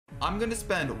I'm gonna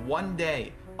spend 1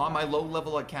 day on my low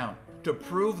level account to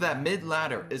prove that mid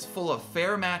ladder is full of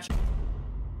fair match.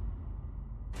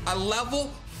 A level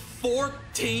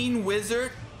 14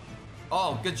 wizard?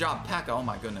 Oh, good job, P.E.K.K.A. Oh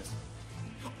my goodness.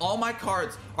 All my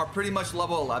cards are pretty much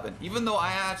level 11, even though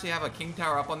I actually have a king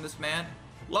tower up on this man.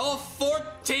 Level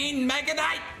 14 Mega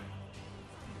Knight!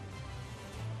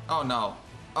 Oh no.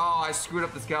 Oh, I screwed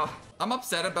up the scout. I'm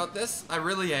upset about this. I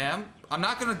really am. I'm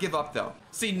not gonna give up though.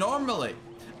 See, normally,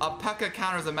 a P.E.K.K.A.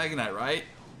 counters a Mega Knight, right?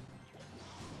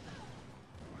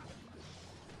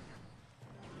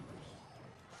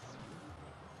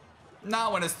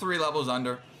 Not when it's 3 levels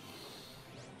under.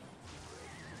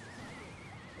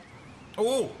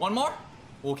 Oh, one more?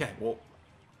 Okay, well.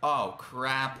 Oh,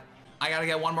 crap. I gotta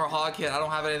get one more hog hit. I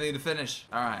don't have anything to finish.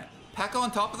 All right. P.E.K.K.A.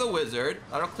 on top of the wizard.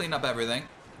 That'll clean up everything.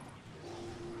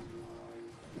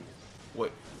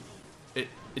 Wait.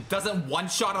 It doesn't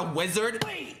one-shot a wizard?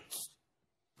 Please!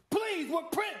 Please,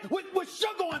 with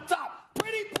sugar on top!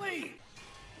 Pretty please!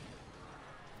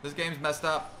 This game's messed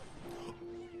up.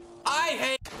 I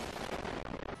hate...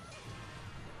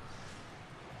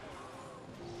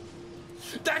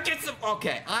 That gets him.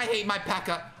 Okay, I hate my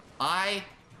P.E.K.K.A. I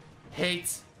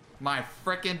hate my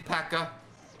frickin' P.E.K.K.A.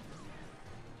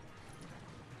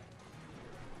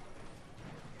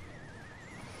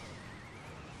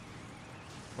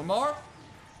 One more?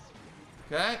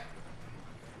 Okay.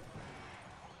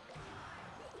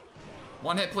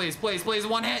 One hit, please, please, please,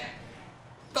 one hit.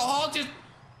 The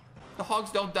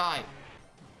hogs don't die.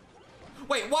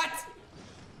 Wait, what?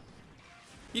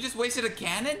 You just wasted a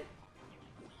cannon?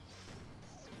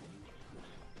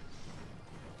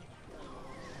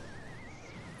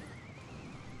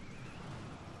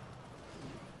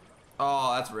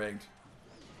 Oh, that's rigged.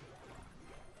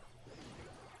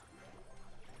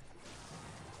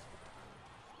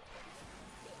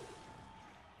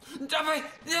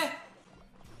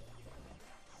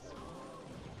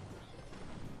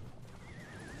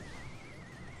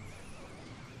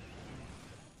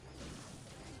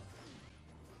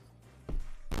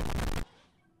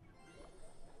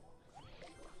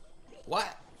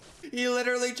 What? He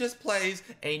literally just plays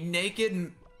a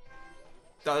naked...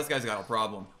 Oh, this guy's got a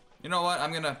problem. You know what?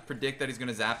 I'm gonna predict that he's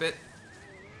gonna zap it.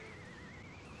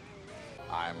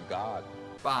 I'm God.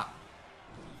 Bop.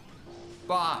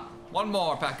 Bop. One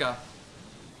more, P.E.K.K.A.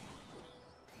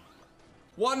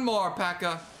 One more,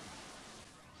 P.E.K.K.A.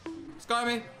 Scar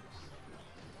me.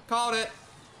 Called it.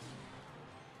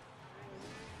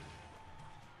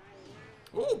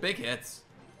 Ooh, big hits.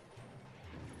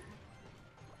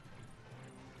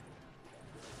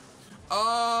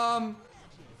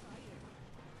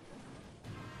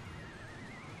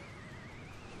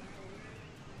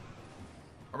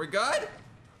 Are we good?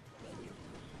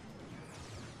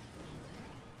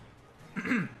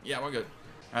 Yeah, we're good.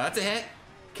 All right, that's a hit.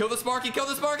 Kill the Sparky, kill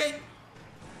the Sparky!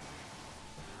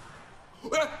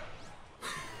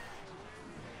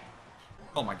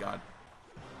 Oh my god.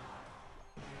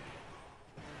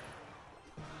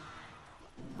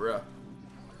 Bruh.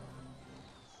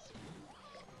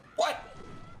 What?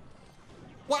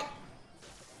 What?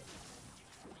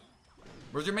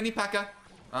 Where's your mini P.E.K.K.A.?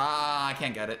 Ah, I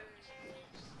can't get it.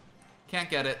 Can't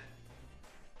get it.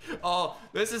 Oh,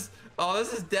 this is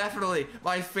definitely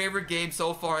my favorite game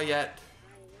so far yet.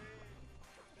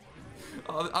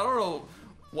 I don't know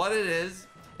what it is.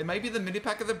 It might be the mini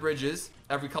pack of the bridges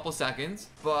every couple seconds,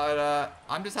 but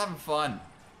I'm just having fun.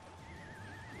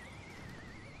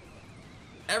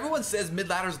 Everyone says mid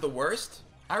ladder's the worst.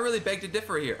 I really beg to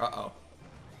differ here. Uh-oh.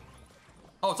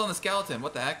 Oh, it's on the skeleton.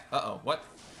 What the heck? Uh-oh. What?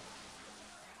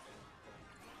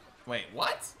 Wait,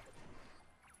 what?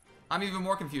 I'm even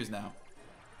more confused now.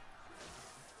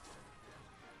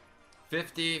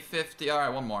 50, 50. All right,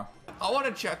 one more. I want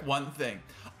to check one thing.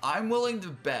 I'm willing to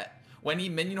bet when he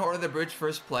minion hoarded the bridge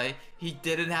first play, he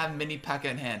didn't have mini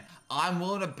P.E.K.K.A. in hand. I'm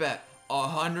willing to bet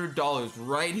 $100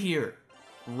 right here,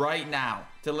 right now,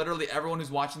 to literally everyone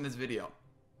who's watching this video,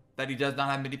 that he does not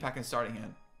have mini P.E.K.K.A. in starting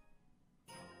hand.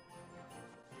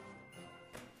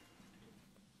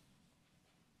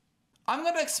 I'm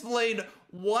gonna explain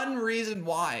one reason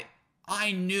why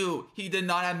I knew he did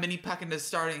not have mini P.E.K.K.A. in his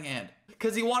starting hand.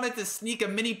 Because he wanted to sneak a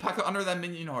mini P.E.K.K.A. under that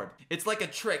minion horde. It's like a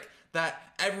trick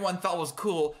that everyone thought was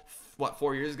cool, what,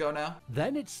 4 years ago now?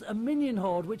 Then it's a minion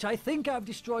horde, which I think I've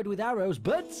destroyed with arrows,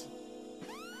 but...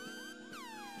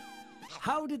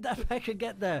 how did that P.E.K.K.A.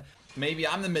 get there? Maybe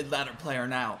I'm the mid-ladder player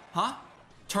now. Huh?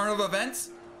 Turn of events?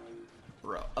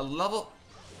 Bro, a level...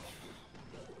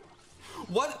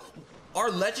 What? Are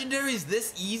legendaries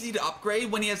this easy to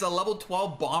upgrade when he has a level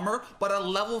 12 bomber, but a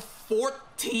level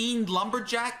 14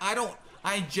 lumberjack? I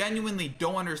I genuinely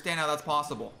don't understand how that's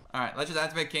possible. All right, let's just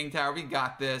activate King Tower. We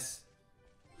got this.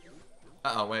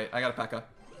 Uh-oh, wait. I got a P.E.K.K.A.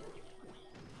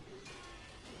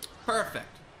 Perfect.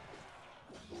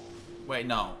 Wait,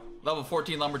 no. Level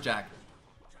 14 Lumberjack.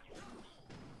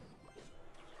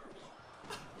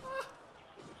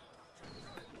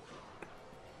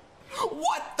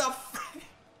 What the frick?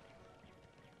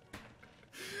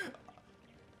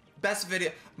 Best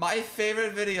video. My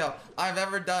favorite video I've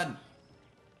ever done.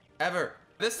 Ever.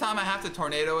 This time I have to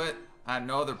tornado it. I have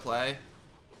no other play.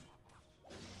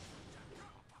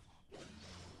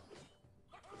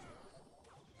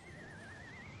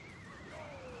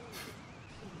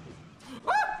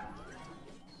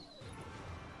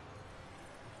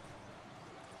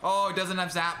 Oh, it doesn't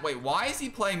have zap. Wait, why is he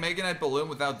playing Mega Knight Balloon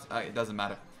without... it doesn't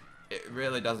matter. It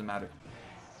really doesn't matter.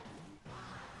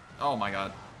 Oh my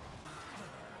god.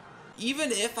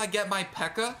 Even if I get my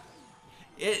P.E.K.K.A,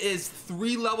 it is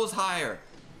 3 levels higher.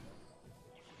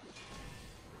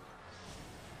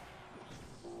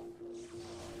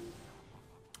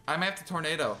 I might have to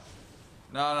tornado.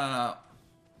 No, no, no.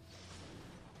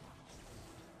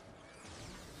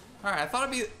 Alright, I thought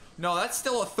it'd be... No, that's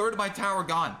still a third of my tower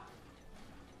gone.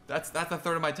 That's a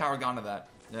third of my tower gone to that.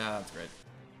 Yeah, that's great.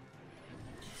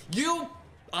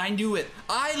 I knew it.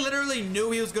 I literally knew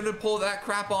he was gonna pull that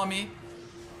crap on me.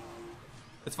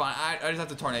 It's fine. I just have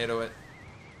to tornado it.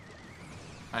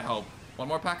 I hope. One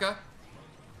more P.E.K.K.A.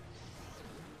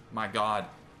 My god.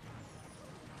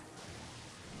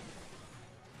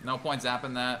 No point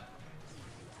zapping that.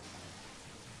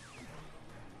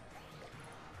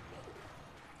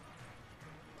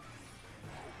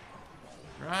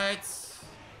 Right.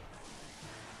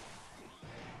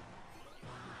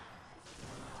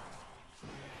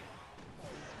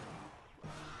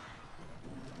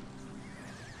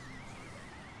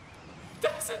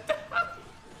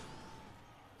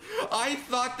 I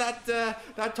thought that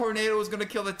that tornado was gonna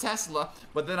kill the Tesla,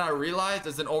 but then I realized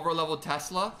it's an over-level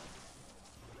Tesla.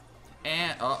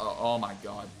 And oh my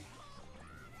god.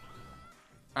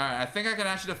 All right, I think I can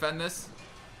actually defend this.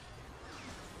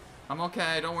 I'm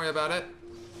okay. Don't worry about it.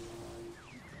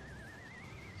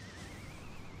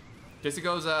 Guess it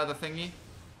goes the thingy.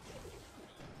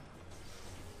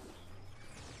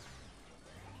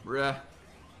 Bruh.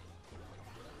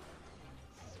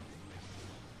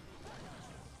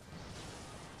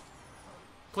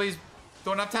 Please,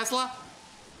 don't have Tesla.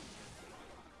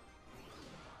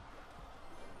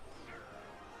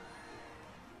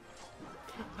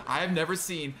 I have never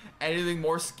seen anything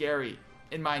more scary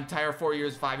in my entire 5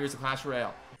 years of Clash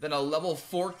Royale than a level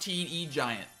 14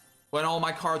 E-Giant when all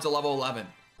my cards are level 11.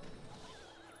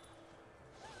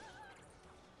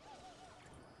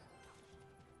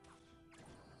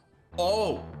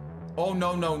 Oh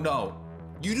no, no, no.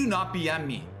 You do not BM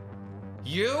me.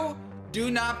 You do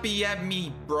not BM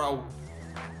me, bro.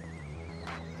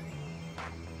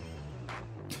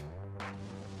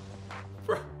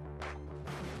 Bro.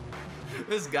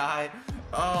 This guy.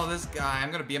 Oh, this guy.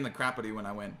 I'm gonna BM the crap out of you when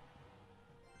I win.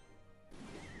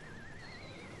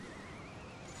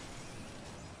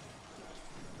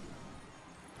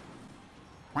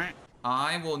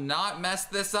 I will not mess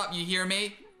this up, you hear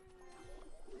me?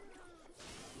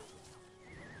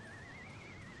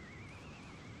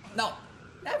 No,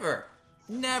 never.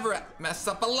 Never mess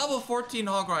up a level 14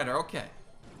 Hog Rider. Okay.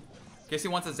 In case he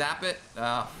wants to zap it.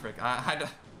 Ah, oh, frick.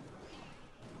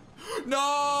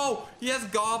 No! He has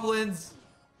goblins.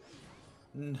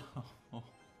 No.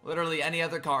 Literally any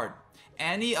other card.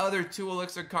 Any other 2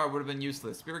 elixir card would have been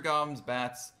useless. Spear Gums,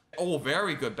 bats. Oh,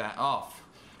 very good bat. Oh.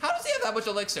 How does he have that much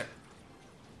elixir?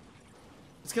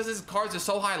 It's because his cards are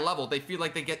so high level, they feel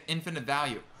like they get infinite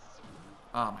value.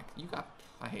 Oh my,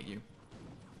 I hate you.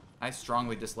 I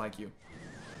strongly dislike you.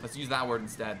 Let's use that word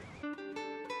instead.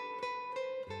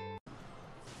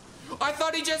 I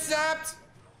thought he just zapped!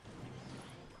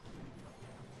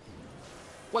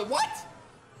 Wait, what?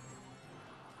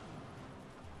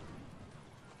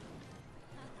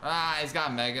 Ah, he's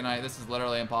got Mega Knight. This is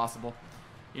literally impossible.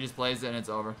 He just plays it and it's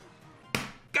over.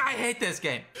 I hate this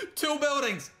game. 2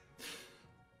 buildings.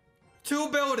 2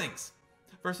 buildings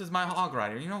versus my Hog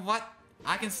Rider. You know what?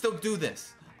 I can still do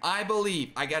this. I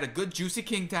believe. I got a good juicy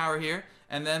King Tower here,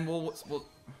 and then we'll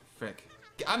frick.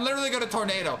 I'm literally gonna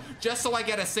tornado just so I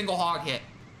get a single hog hit.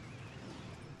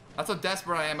 That's how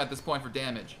desperate I am at this point for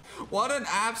damage. What an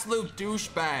absolute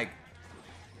douchebag.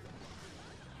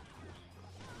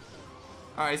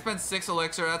 All right, he spent 6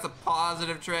 elixir. That's a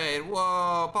positive trade.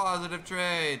 Whoa, positive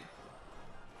trade.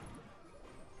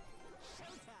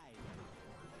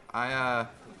 I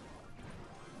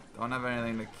don't have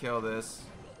anything to kill this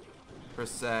per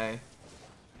se.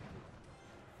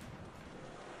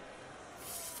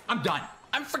 I'm done.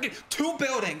 I'm freaking 2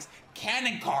 buildings,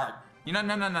 cannon card. You know,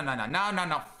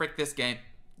 no. Frick this game.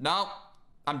 No,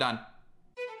 I'm done.